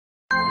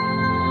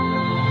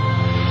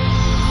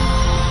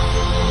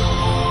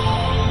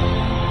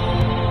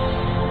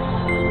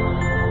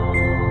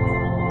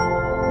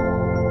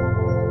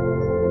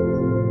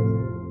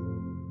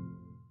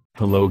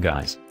Hello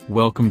guys,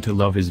 welcome to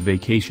Love is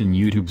Vacation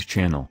YouTube's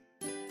channel.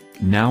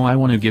 Now I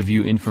want to give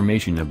you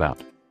information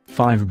about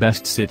 5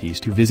 best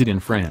cities to visit in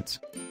France.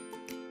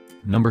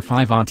 Number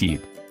 5,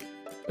 Antibes.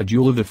 A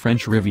jewel of the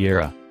French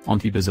Riviera,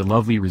 Antibes is a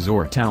lovely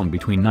resort town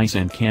between Nice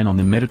and Cannes on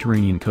the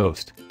Mediterranean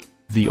coast.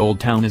 The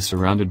old town is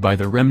surrounded by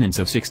the remnants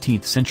of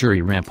 16th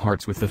century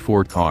ramparts with the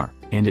fort Car,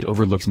 and it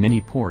overlooks many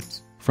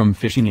ports, from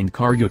fishing and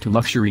cargo to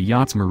luxury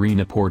yachts.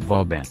 Marina Port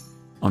Vauban.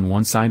 On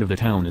one side of the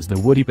town is the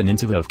woody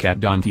peninsula of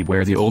Cap d'Antibes,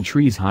 where the old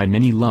trees hide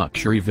many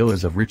luxury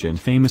villas of rich and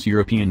famous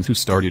Europeans who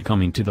started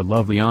coming to the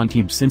lovely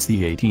Antibes since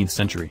the 18th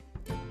century.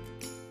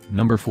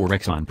 Number 4,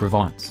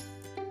 Aix-en-Provence.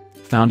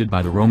 Founded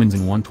by the Romans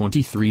in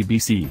 123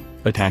 BC,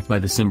 attacked by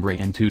the Cimbri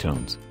and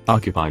Teutones,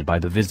 occupied by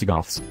the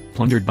Visigoths,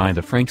 plundered by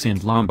the Franks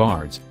and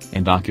Lombards,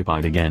 and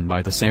occupied again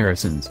by the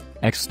Saracens,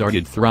 Aix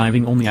started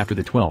thriving only after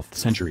the 12th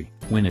century,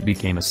 when it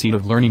became a seat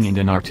of learning and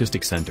an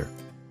artistic center.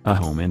 A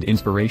home and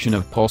inspiration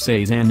of Paul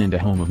Cézanne and a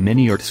home of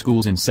many art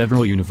schools and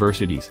several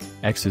universities,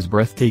 Aix is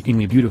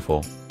breathtakingly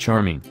beautiful,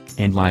 charming,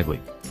 and lively.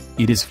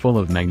 It is full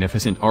of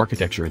magnificent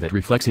architecture that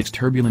reflects its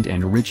turbulent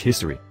and rich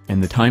history,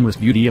 and the timeless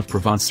beauty of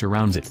Provence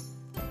surrounds it.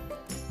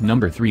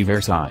 Number 3,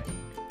 Versailles.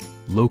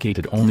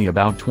 Located only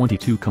about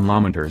 22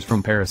 kilometers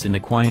from Paris in the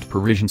quiet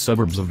Parisian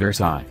suburbs of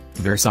Versailles,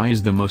 Versailles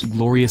is the most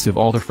glorious of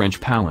all the French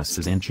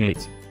palaces and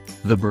châteaux.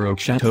 The Baroque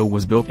chateau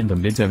was built in the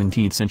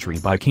mid-17th century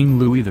by King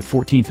Louis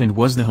XIV and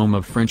was the home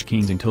of French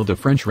kings until the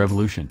French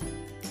Revolution.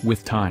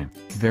 With time,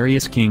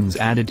 various kings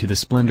added to the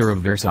splendor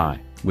of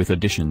Versailles, with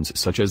additions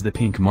such as the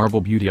pink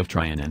marble beauty of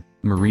Trianon,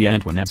 Marie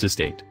Antoinette's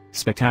estate,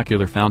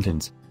 spectacular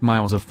fountains,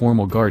 miles of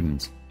formal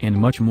gardens, and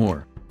much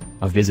more.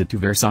 A visit to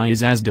Versailles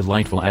is as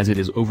delightful as it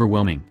is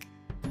overwhelming.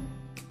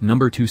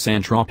 Number 2,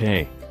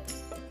 Saint-Tropez.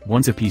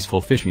 Once a peaceful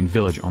fishing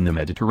village on the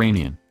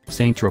Mediterranean,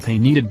 Saint-Tropez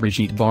needed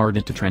Brigitte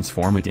Bardot to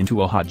transform it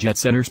into a hot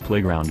jet-setter's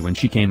playground when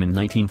she came in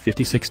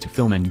 1956 to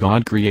film And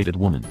God Created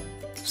Woman.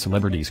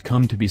 Celebrities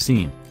come to be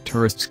seen,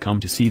 tourists come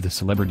to see the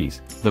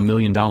celebrities, the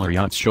million-dollar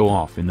yachts show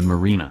off in the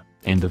marina,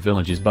 and the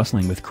village is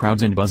bustling with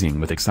crowds and buzzing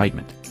with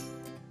excitement.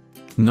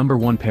 Number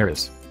 1,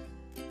 Paris.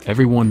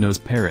 Everyone knows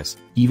Paris,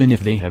 even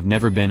if they have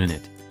never been in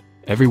it.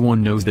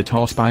 Everyone knows the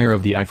tall spire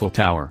of the Eiffel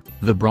Tower,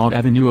 the broad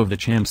avenue of the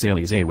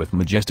Champs-Élysées with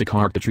majestic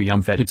Arc de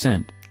Triomphe at its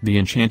end, the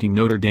enchanting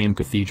Notre Dame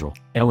Cathedral,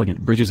 elegant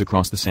bridges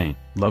across the Seine,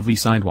 lovely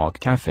sidewalk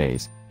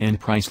cafes, and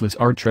priceless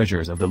art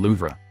treasures of the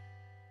Louvre.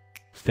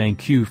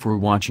 Thank you for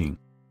watching.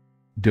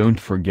 Don't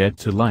forget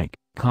to like,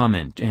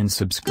 comment and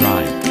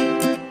subscribe.